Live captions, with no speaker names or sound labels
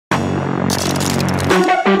Hey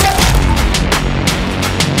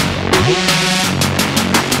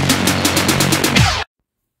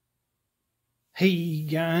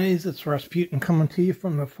guys, it's Rasputin coming to you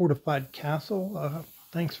from the Fortified Castle.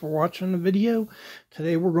 Thanks for watching the video.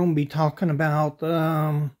 Today we're going to be talking about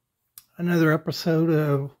another episode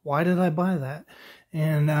of Why Did I Buy That?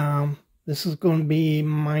 And this is going to be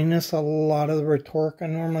minus a lot of the rhetoric I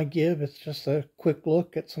normally give. It's just a quick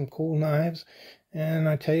look at some cool knives, and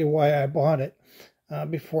I tell you why I bought it.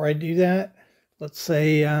 Before I do that, let's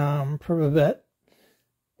say Privet,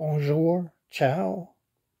 bonjour, ciao,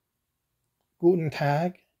 Guten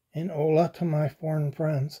Tag, and Hola to my foreign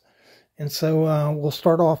friends. And so we'll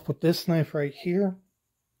start off with this knife right here.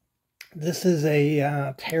 This is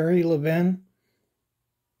a Terry Levin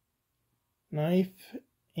knife,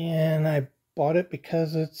 and I bought it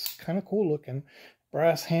because it's kind of cool looking.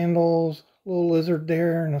 Brass handles, little lizard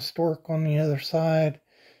there, and a stork on the other side.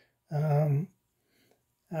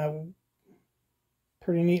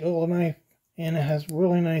 Pretty neat little knife, and it has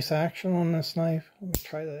really nice action on this knife. Let me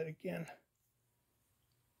try that again.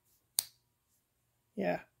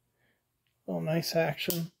 Yeah, little nice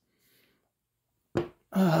action.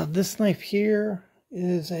 This knife here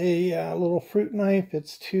is a little fruit knife.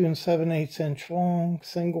 It's 2 7/8 inch long,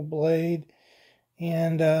 single blade,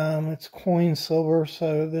 and it's coin silver,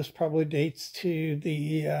 so this probably dates to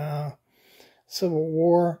the Civil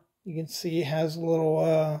War. You can see it has a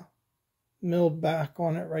little milled back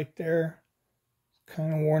on it right there. It's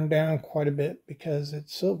kind of worn down quite a bit because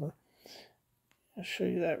it's silver. I'll show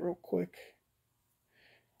you that real quick.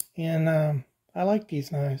 And I like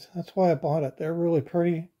these knives. That's why I bought it. They're really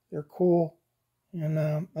pretty. They're cool. And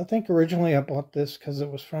I think originally I bought this because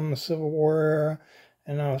it was from the Civil War era,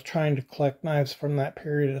 and I was trying to collect knives from that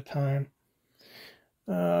period of time.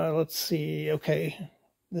 Let's see. Okay,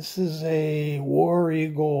 this is a War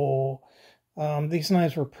Eagle. These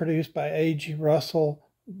knives were produced by A.G. Russell.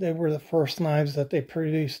 They were the first knives that they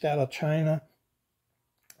produced out of China.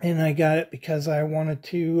 And I got it because I wanted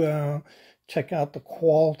to check out the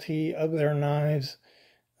quality of their knives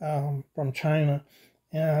from China.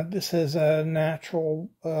 This is a natural,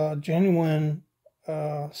 genuine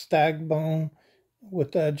stag bone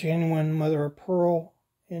with a genuine mother of pearl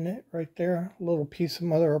in it right there. A little piece of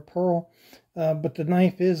mother of pearl. But the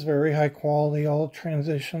knife is very high quality. All the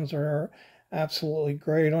transitions are absolutely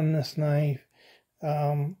great on this knife.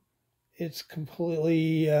 It's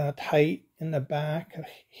completely tight in the back.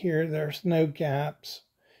 Here, there's no gaps.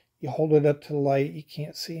 You hold it up to the light, you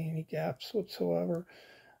can't see any gaps whatsoever.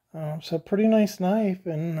 So pretty nice knife,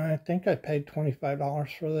 and I think I paid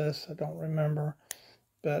 $25 for this. I don't remember.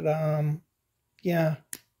 But yeah,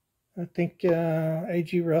 I think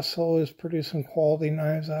A.G. Russell is producing quality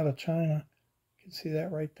knives out of China. You can see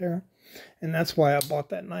that right there. And that's why I bought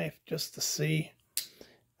that knife, just to see.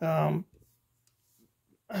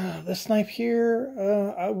 This knife here,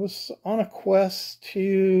 I was on a quest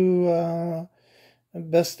to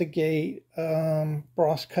investigate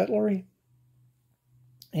Bross Cutlery,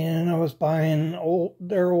 and I was buying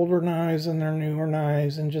their older knives and their newer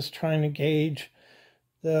knives and just trying to gauge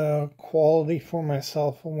the quality for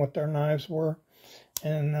myself and what their knives were.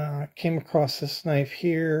 And I came across this knife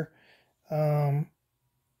here,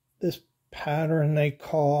 this pattern they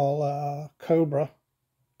call Cobra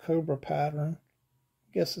pattern.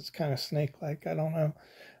 I guess it's kind of snake-like, I don't know.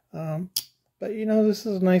 But you know, this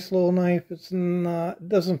is a nice little knife. It's not, it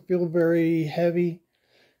doesn't feel very heavy.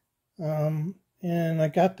 And I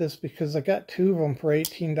got this because I got 2 of them for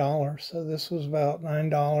 $18. So this was about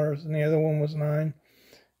 $9 and the other one was $9.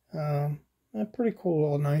 A pretty cool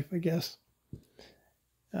little knife, I guess.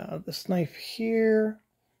 This knife here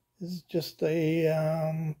is just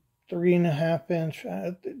a 3.5 inch.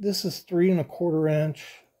 This is 3 1/4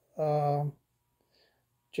 inch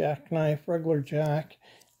jackknife, regular jack.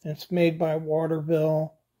 And it's made by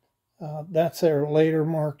Waterville. That's their later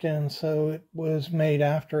mark-in, so it was made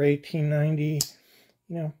after 1890.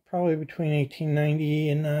 You know, probably between 1890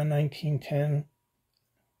 and 1910.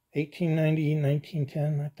 1890 and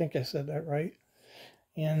 1910. I think I said that right.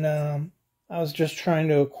 And I was just trying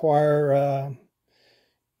to acquire,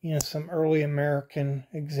 you know, some early American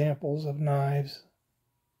examples of knives.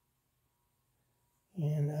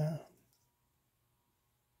 And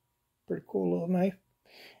pretty cool little knife.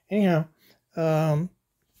 Anyhow,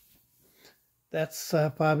 that's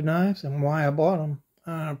 5 knives and why I bought them.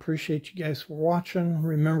 I appreciate you guys for watching.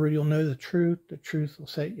 Remember, you'll know the truth. The truth will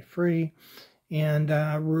set you free. And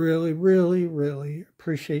I really, really, really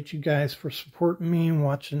appreciate you guys for supporting me and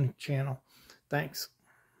watching the channel. Thanks.